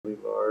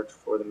charge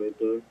for the mid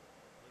game.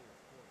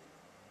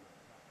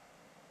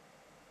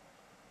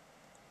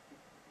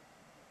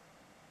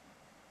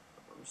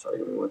 I'm sorry,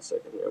 give me 1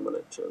 second here. I'm gonna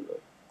turn the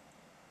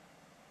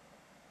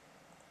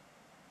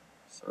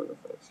sound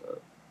effects on.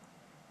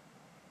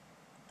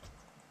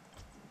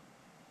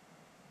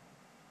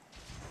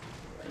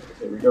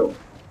 There we go.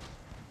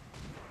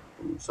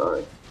 Ooh,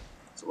 sorry,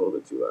 it's a little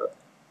bit too loud.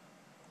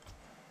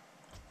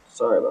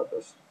 Sorry about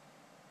this.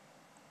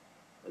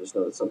 I just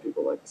know that some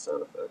people like the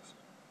sound effects.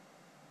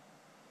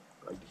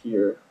 I like to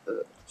hear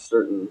the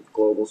certain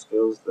global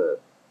skills that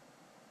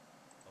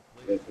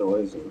make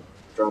noise and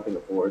dropping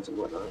of words and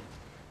whatnot.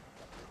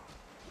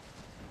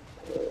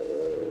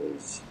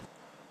 As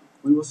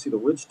we will see the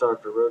Witch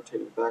Doctor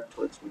rotating back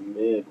towards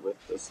mid with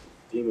this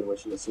Demon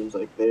Witch, and it seems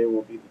like they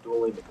will be the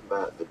dual lane to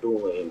combat the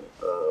dual lane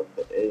of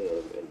the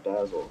AM and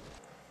Dazzle.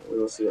 And we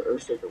will see an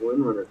Earthshaker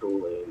Windrunner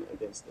dual lane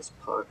against this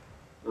Puck.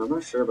 Now, I'm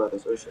not sure about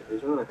this Earthshaker.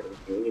 He's really not going to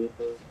be doing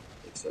anything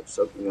except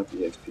soaking up the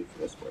XP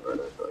from this one right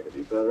now. I feel like it'd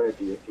be a better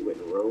idea if he went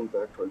and roamed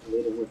back towards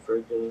mid and went for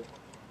a game.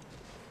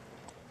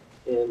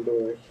 And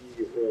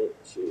he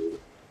went to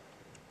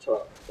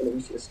top. And then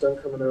we see a stun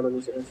coming out on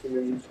these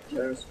anti-mage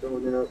casts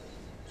going out.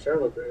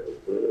 Chale a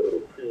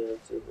little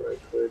preemptive. Right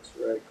clicks.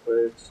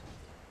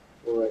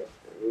 Right.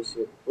 And we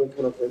see a blink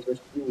coming up from his.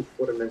 Ooh,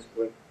 what a nice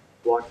blink.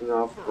 Blocking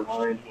off the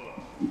line.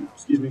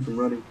 Excuse me, from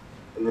running.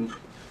 And then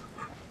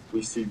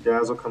we see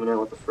Dazzle coming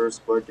out with the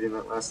first blood, getting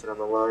that last hit on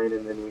the line.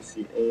 And then we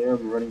see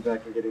AM running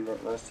back and getting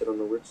that last hit on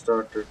the Witch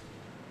Doctor.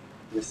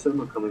 And the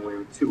Sigma coming away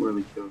with 2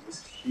 early kills. This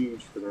is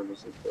huge for them.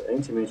 If the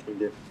anti-mage can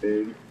get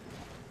big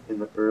in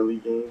the early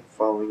game,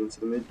 following into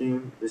the mid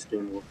game, this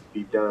game will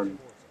be done.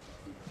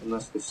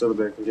 Unless the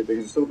Syllabare can get big,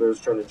 because the Syllabare is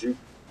trying to juke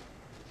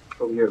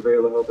over here at very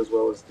low health, as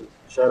well as the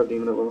Shadow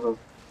Demon at low health.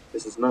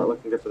 This is not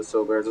looking good for the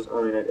Syllabare. This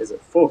Omni Knight is at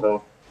full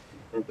health,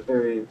 and at the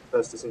very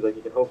best, it seems like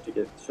he can hope to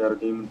get the Shadow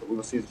Demon, but we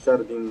will see the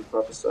Shadow Demon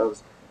pop his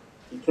subs.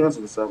 He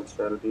cancels the sub with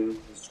Shadow Demon.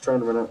 He's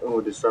trying to run out.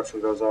 Oh,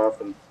 Disruption goes off,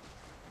 and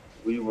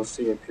we will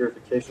see a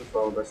Purification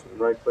followed by some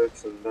right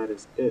clicks, and that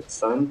is it,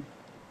 son.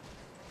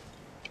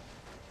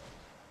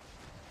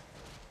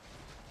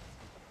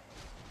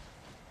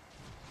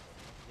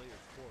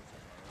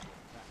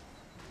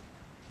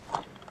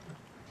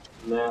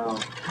 Now,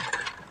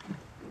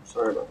 I'm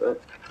sorry about that.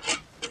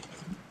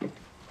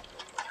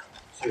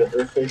 See the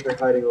Earthshaker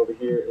hiding over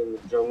here in the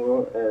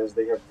jungle, as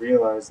they have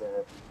realized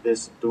that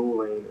this dual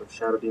lane of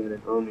Shadow Demon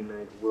and Omni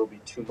Knight will be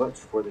too much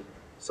for the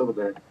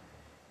Syllabare,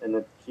 and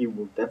that he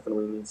will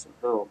definitely need some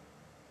help.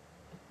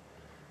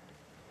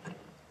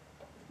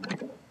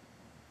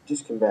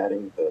 Just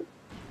combating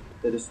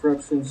the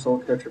Disruption, Soul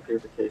Catcher,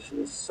 Purification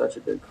is such a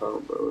good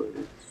combo.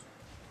 It's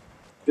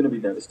going to be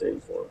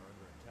devastating for him.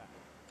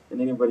 And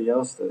anybody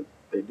else that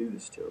they do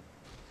this to.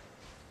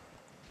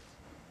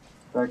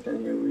 Back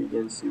down here, we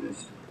again see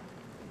this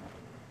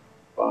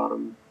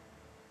bottom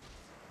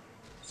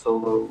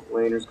solo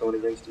laners going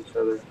against each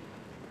other.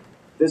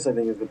 This, I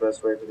think, is the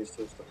best way for these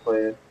teams to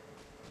play it.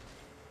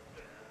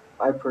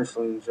 I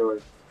personally enjoy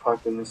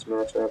Puck in this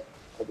matchup.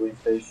 I believe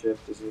Phase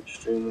Shift is an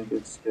extremely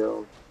good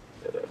skill.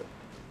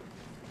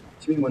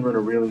 To me,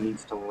 Windrunner really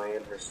needs to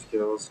land her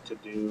skills to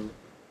do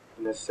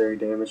necessary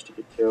damage to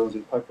get kills,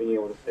 and Puck being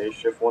able to Phase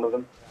Shift one of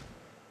them,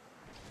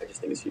 I just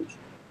think is huge.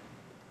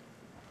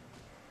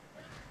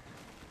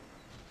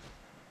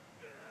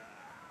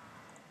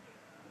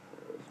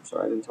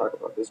 Sorry, I didn't talk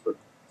about this, but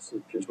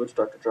Pierce Witch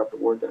Doctor dropped a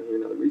ward down here.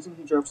 Now, the reason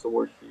he drops the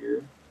ward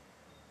here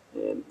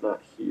and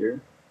not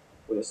here,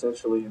 when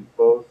essentially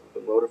both the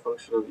motor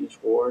function of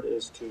each ward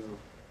is to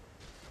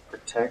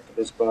protect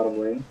this bottom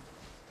lane,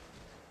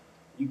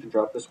 you can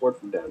drop this ward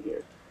from down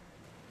here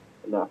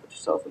and not put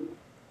yourself in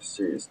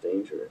serious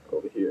danger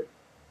over here.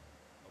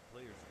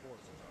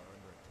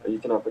 Or you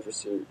cannot put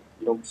you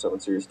don't put yourself in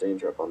serious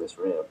danger up on this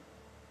ramp.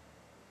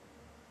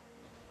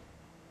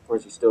 Of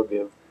course, you still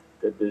give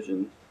good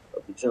vision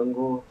of the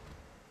jungle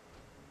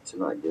to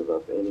not give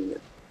up any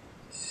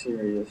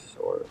serious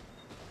or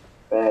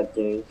bad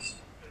ganks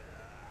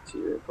to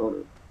your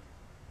opponent.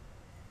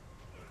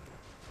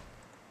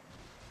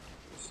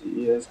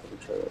 See, ES going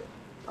to try to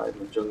hide in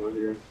the jungle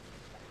here.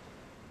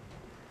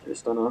 Get a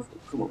stun off.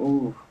 Come on.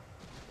 Ooh.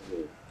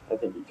 I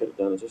think he could have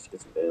done it just to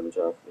get some damage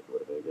off. I think it would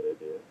have been a good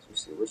idea. So we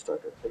see Witch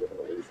Doctor pick up an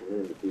illusion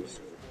here to do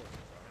some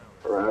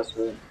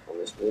harassment on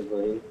this mid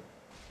lane.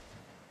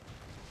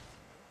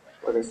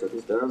 Like I said,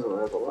 this Dazzle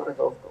has a lot of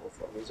health going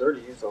for him. He's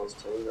already used all his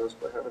Tangos,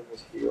 but having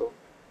his heal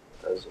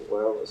as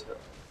well as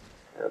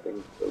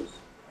having those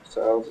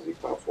salves as he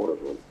pops one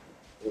of them,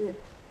 you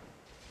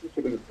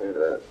should be a fan of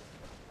that.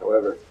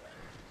 However,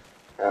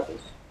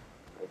 happens,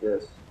 I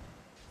guess.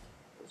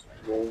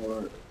 There's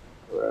more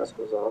harass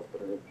goes off,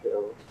 but an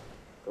impale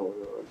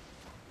going on.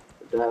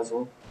 The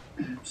Dazzle,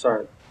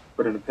 sorry,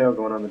 but an impale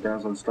going on the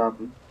Dazzle and stop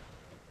him.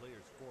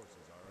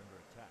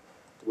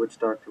 The Witch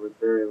Doctor with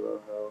very low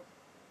health.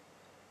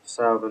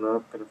 Salving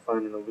up, gonna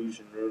find an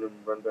illusion rune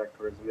and run back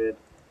towards mid.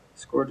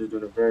 Scourge is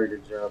doing a very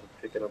good job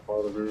of picking up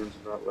all the runes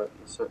and not letting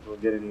the Sentinel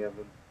get any of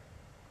them.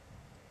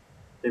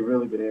 They've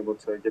really been able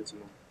to get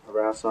some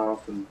harass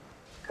off and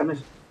kind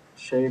of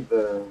shade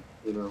the,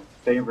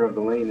 favor of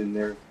the lane in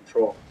their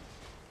control.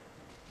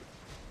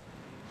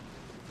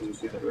 As you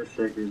see, the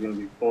Earthshaker is going to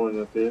be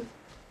pulling up in,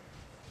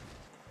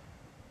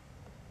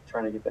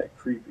 trying to get that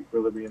creep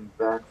equilibrium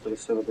back for the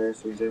Celebrate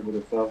so he's able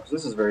to fall. Because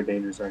this is very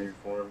dangerous out here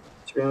for him.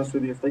 To be honest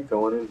with you, if they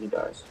go on him, he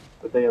dies.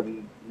 But they have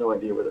no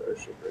idea where the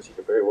Earthshaker is. He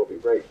could very well be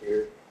right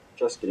here,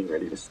 just getting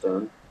ready to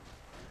stun.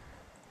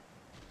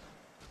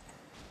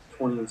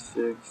 20 and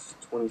 6,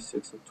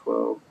 26 and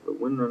 12. The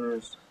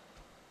Windrunner's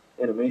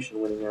animation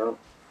winning out.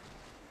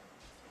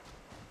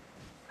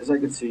 As I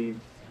can see,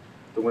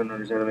 the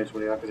Windrunner's animation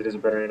winning out because it is a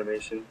better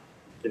animation,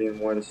 getting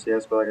more of the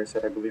CS. But like I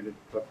said, I believe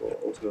that Puck will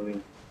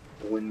ultimately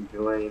win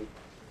the lane.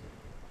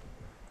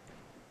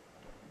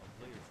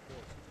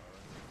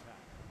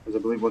 Because I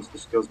believe once the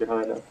skills get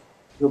high enough,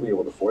 he'll be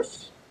able to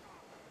force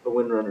the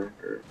Windrunner,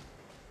 or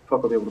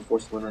Puck will be able to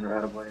force the Windrunner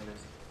out of lane.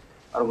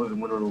 I don't believe the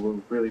Windrunner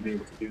will really be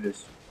able to do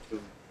this to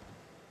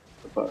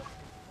the Puck.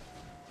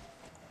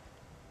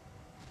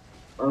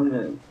 On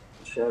that,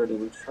 Shadow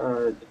Demon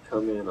tried to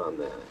come in on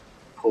that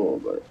pull,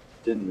 but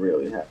didn't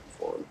really happen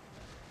for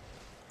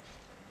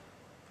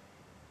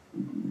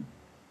him.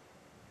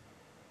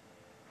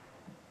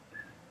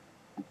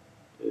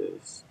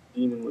 Is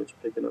Demon Witch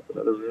picking up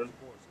another rune?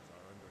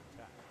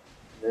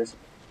 There's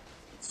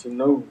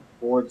no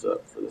boards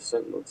up for the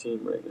Sentinel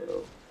team right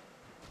now.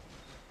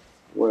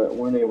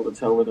 Weren't able to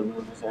tell where the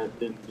rune was at,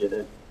 didn't get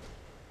it.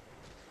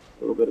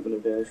 A little bit of an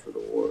advantage for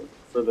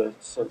the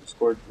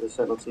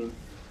Sentinel team.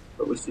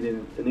 But we see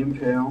an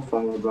Impale,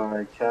 followed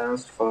by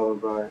Cast,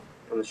 followed by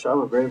the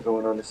Shallow Grave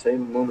going on to save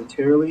him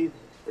momentarily,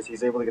 as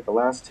he's able to get the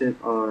last hit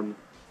on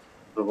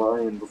the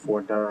Lion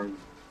before dying.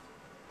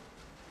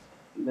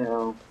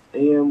 Now,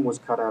 AM was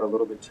cut out a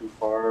little bit too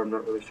far. I'm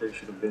not really sure he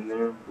should have been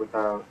there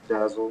without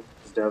Dazzle,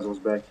 because Dazzle's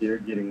back here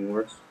getting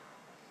wards.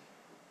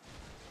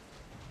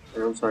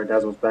 Or I'm sorry,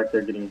 Dazzle's back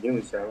there getting a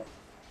healing salve.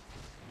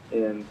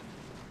 And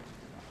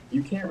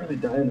you can't really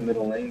die in the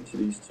middle lane to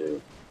these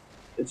two.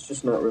 It's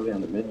just not really on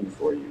the menu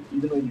for you.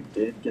 Even though you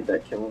did get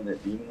that kill on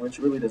that Demon Witch,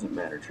 it really doesn't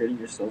matter. Trading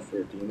yourself for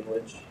a Demon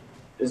Witch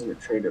isn't a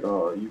trade at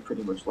all. You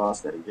pretty much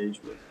lost that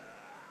engagement.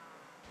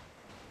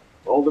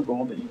 All the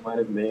gold that you might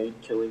have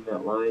made killing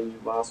that Lion, you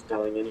lost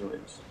dying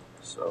anyways.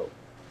 So,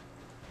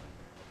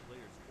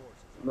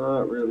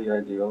 not really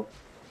ideal.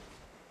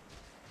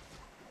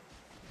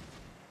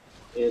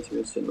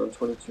 Anti-Man sitting on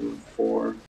 22 and 4.